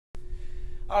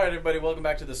All right, everybody, welcome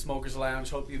back to the Smokers Lounge.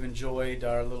 Hope you've enjoyed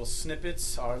our little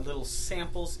snippets, our little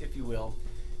samples, if you will,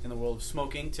 in the world of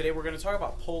smoking. Today we're going to talk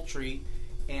about poultry,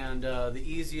 and the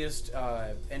easiest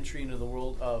entry into the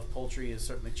world of poultry is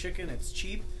certainly chicken. It's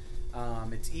cheap,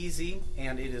 it's easy,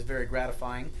 and it is very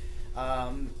gratifying.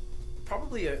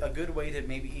 Probably a good way to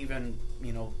maybe even,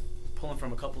 pulling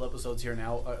from a couple episodes here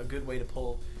now, a good way to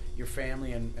pull your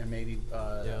family and maybe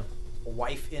a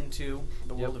wife into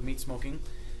the world of meat smoking.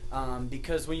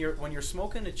 Because when you're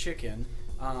smoking a chicken,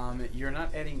 you're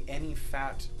not adding any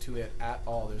fat to it at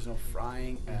all. There's no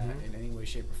frying in any way,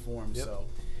 shape, or form. Yep. So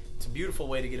it's a beautiful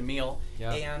way to get a meal.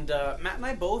 Yeah. And Matt and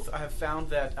I both have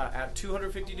found that at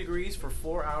 250 degrees for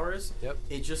 4 hours,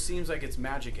 it just seems like it's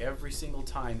magic every single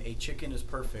time. A chicken is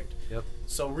perfect. Yep.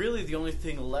 So really the only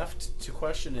thing left to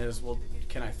question is, well,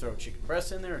 can I throw chicken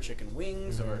breasts in there or chicken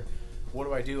wings or... What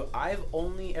do I do? I've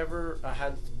only ever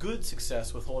had good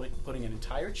success with putting an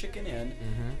entire chicken in.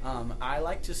 I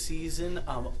like to season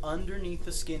underneath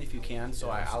the skin if you can. So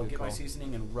I'll get my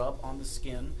seasoning and rub on the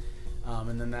skin.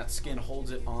 And then that skin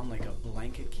holds it on like a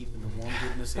blanket, keeping the warm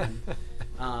goodness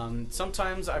in.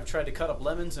 Sometimes I've tried to cut up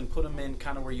lemons and put them in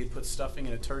kind of where you'd put stuffing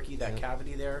in a turkey, that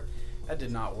cavity there. That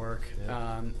did not work.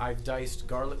 I've diced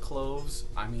garlic cloves,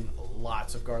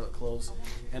 lots of garlic cloves,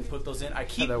 and put those in. I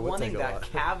keep wanting that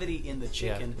cavity in the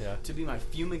chicken to be my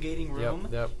fumigating room,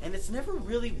 and it's never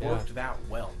really worked that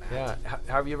well, Matt. Yeah.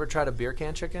 Have you ever tried a beer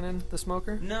can chicken in the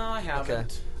smoker? No, I haven't.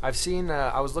 Okay. I've seen,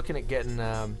 I was looking at getting,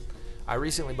 I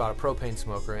recently bought a propane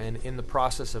smoker, and in the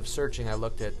process of searching, I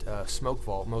looked at Smoke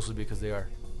Vault, mostly because they are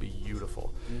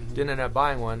beautiful. Didn't end up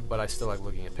buying one, but I still like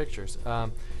looking at pictures.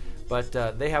 But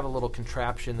they have a little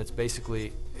contraption that's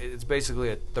basically a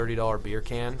 $30 beer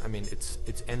can. I mean, it's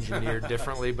engineered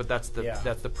differently, but that's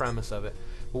the premise of it.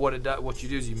 But what you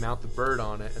do is you mount the bird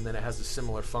on it, and then it has a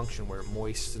similar function where it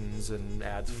moistens and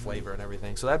adds flavor and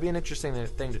everything. So that'd be an interesting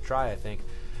thing to try, I think.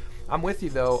 I'm with you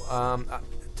though.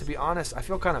 To be honest, I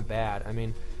feel kind of bad. I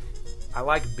mean, I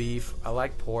like beef, I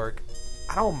like pork,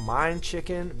 I don't mind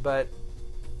chicken, but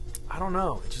I don't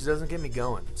know. It just doesn't get me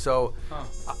going. So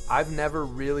I've never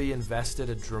really invested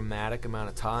a dramatic amount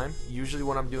of time. Usually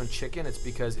when I'm doing chicken, it's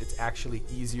because it's actually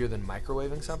easier than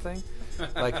microwaving something.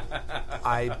 Like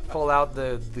I pull out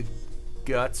the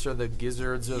guts or the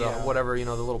gizzards or the whatever, the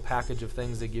little package of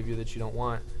things they give you that you don't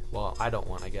want. Well, I don't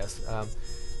want, I guess.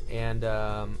 And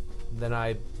then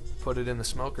I put it in the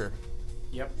smoker.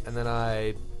 Yep. And then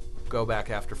I go back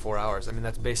after 4 hours. I mean,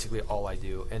 that's basically all I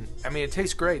do. And I mean, it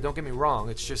tastes great, don't get me wrong.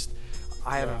 It's just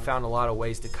I haven't found a lot of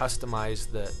ways to customize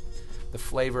the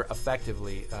flavor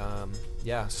effectively.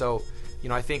 So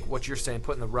I think what you're saying,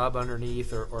 putting the rub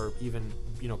underneath or even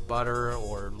butter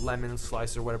or lemon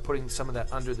slice or whatever, putting some of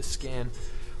that under the skin,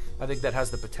 I think that has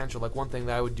the potential. Like one thing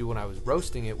that I would do when I was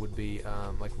roasting it would be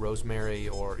like rosemary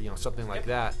or something like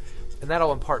that, and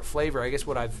that'll impart flavor. I guess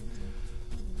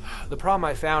the problem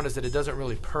I found is that it doesn't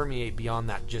really permeate beyond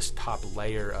that just top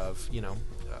layer of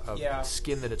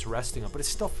skin that it's resting on, but it's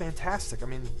still fantastic. I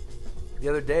mean, the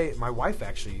other day my wife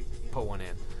actually put one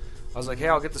in. I was like, hey,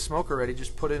 I'll get the smoker ready,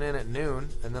 just put it in at noon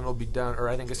and then it'll be done, or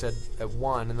I think I said at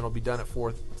 1 and then it'll be done at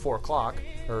 4 o'clock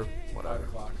or whatever. 5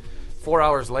 o'clock. 4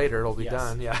 hours later it'll be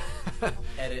done.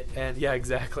 Edit. And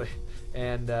exactly.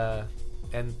 And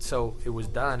so it was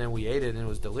done and we ate it and it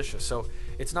was delicious. So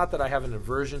it's not that I have an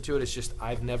aversion to it, it's just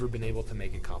I've never been able to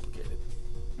make it complicated.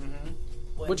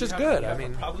 Well, which is good. I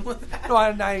mean, problem with that? No,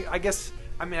 I guess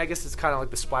it's kind of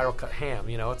like the spiral cut ham.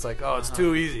 It's like, oh, it's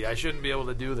too easy. I shouldn't be able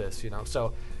to do this.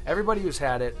 So everybody who's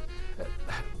had it,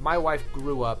 my wife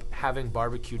grew up having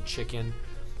barbecued chicken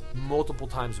multiple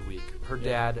times a week. Her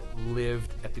dad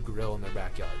lived at the grill in their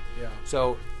backyard. Yeah.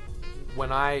 So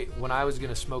when I was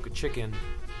gonna smoke a chicken,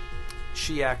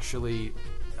 she actually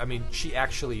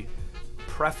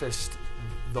prefaced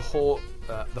the whole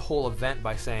event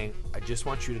by saying, I just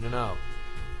want you to know,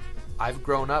 I've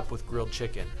grown up with grilled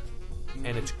chicken,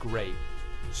 and it's great.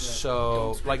 Yeah,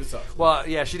 so,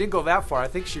 she didn't go that far. I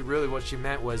think what she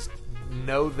meant was,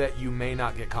 know that you may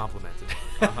not get complimented.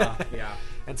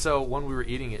 And so when we were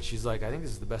eating it, she's like, I think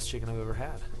this is the best chicken I've ever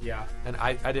had. Yeah. And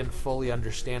I didn't fully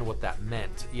understand what that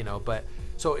meant, but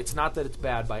so it's not that it's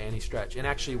bad by any stretch. And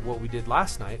actually what we did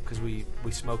last night, because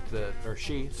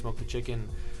she smoked the chicken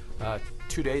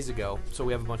 2 days ago, so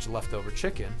we have a bunch of leftover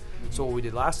chicken. So what we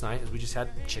did last night is we just had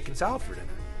chicken salad for dinner.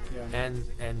 Yeah.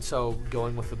 And so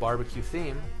going with the barbecue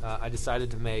theme, I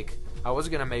decided I was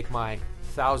going to make my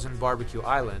 1,000 barbecue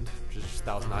island, which is just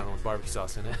 1,000 island with barbecue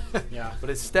sauce in it. Yeah. But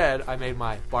instead, I made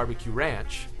my barbecue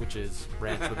ranch, which is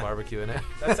ranch with barbecue in it.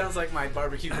 That sounds like my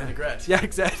barbecue vinaigrette. Yeah,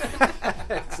 exactly.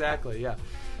 Exactly, yeah.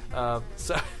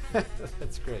 So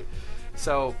that's great.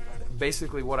 So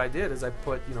basically what I did is I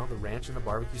put, you know, the ranch and the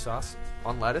barbecue sauce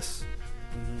on lettuce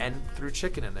and threw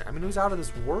chicken in there. I mean, it was out of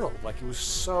this world. Like, it was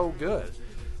so good.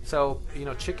 So, you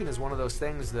know, chicken is one of those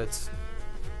things that's,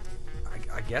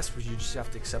 I guess you just have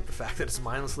to accept the fact that it's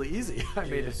mindlessly easy. I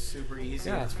mean, it's super easy.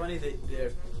 Yeah. It's funny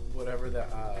that whatever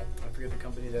that I forget the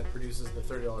company that produces the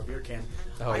 $30 beer can.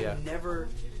 Oh, yeah. I never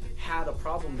had a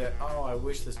problem that I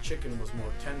wish this chicken was more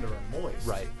tender or moist.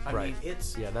 Right. I mean,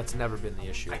 it's that's never been the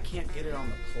issue. I can't get it on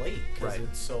the plate because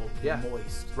it's so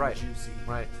moist, and juicy.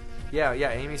 Right. Yeah.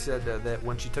 Amy said that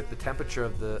when she took the temperature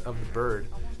of the bird,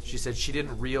 she said she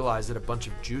didn't realize that a bunch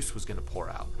of juice was going to pour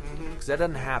out, because that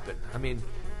doesn't happen. I mean,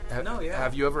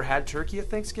 have you ever had turkey at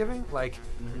Thanksgiving? Like,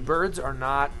 birds are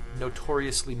not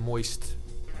notoriously moist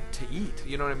to eat.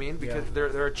 You know what I mean? Because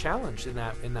they're a challenge in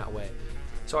that way.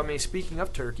 So I mean, speaking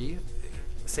of turkey,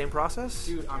 same process?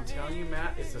 Dude, I'm telling you,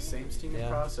 Matt, it's the same steaming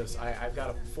process. I've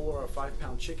got a 4 or 5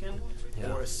 pound chicken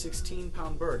or a 16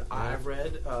 pound bird. I've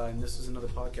read, and this is another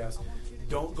podcast,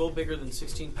 don't go bigger than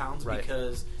 16 pounds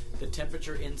because the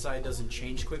temperature inside doesn't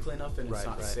change quickly enough and it's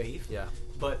not safe. Yeah.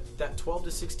 But that 12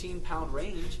 to 16 pound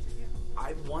range,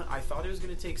 I thought it was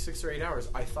going to take 6 or 8 hours.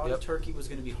 I thought a turkey was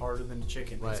going to be harder than a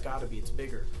chicken. Right. It's got to be. It's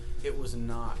bigger. It was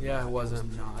not. Yeah, it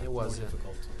wasn't. It was not. More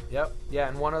difficult. Yep. Yeah,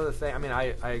 and one other thing. I mean,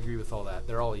 I agree with all that.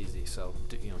 They're all easy. So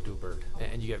do a bird,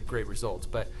 and you get great results.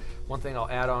 But one thing I'll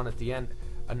add on at the end,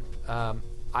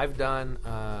 I've done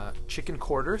chicken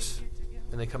quarters,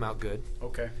 and they come out good.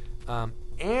 Okay.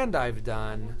 And I've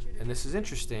done, and this is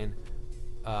interesting,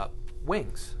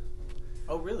 wings.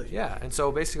 Oh, really? Yeah, and so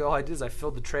basically all I did is I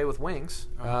filled the tray with wings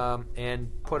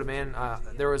and put them in.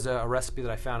 There was a recipe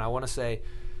that I found. I want to say,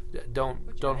 don't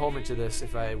hold me to this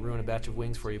if I ruin a batch of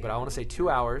wings for you, but I want to say 2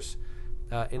 hours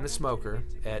in the smoker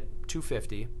at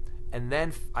 250, and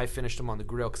then I finished them on the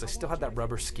grill because I still had that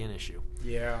rubber skin issue.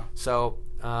 Yeah. So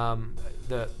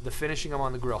the finishing them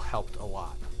on the grill helped a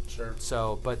lot. Sure.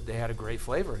 So, but they had a great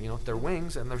flavor. You know, they're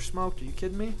wings and they're smoked. Are you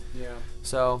kidding me? Yeah.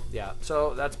 So, yeah.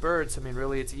 So that's birds. I mean,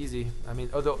 really, it's easy. I mean,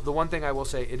 the one thing I will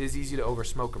say, it is easy to over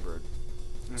smoke a bird.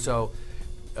 So,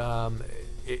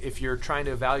 if you're trying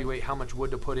to evaluate how much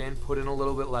wood to put in a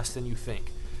little bit less than you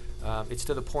think. It's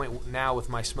to the point now with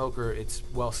my smoker, it's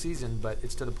well seasoned, but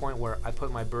it's to the point where I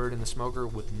put my bird in the smoker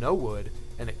with no wood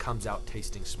and it comes out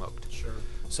tasting smoked. Sure.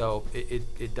 So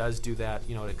it does do that.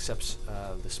 You know, it accepts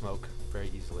the smoke very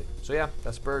easily. So yeah,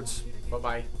 that's birds.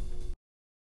 Bye-bye.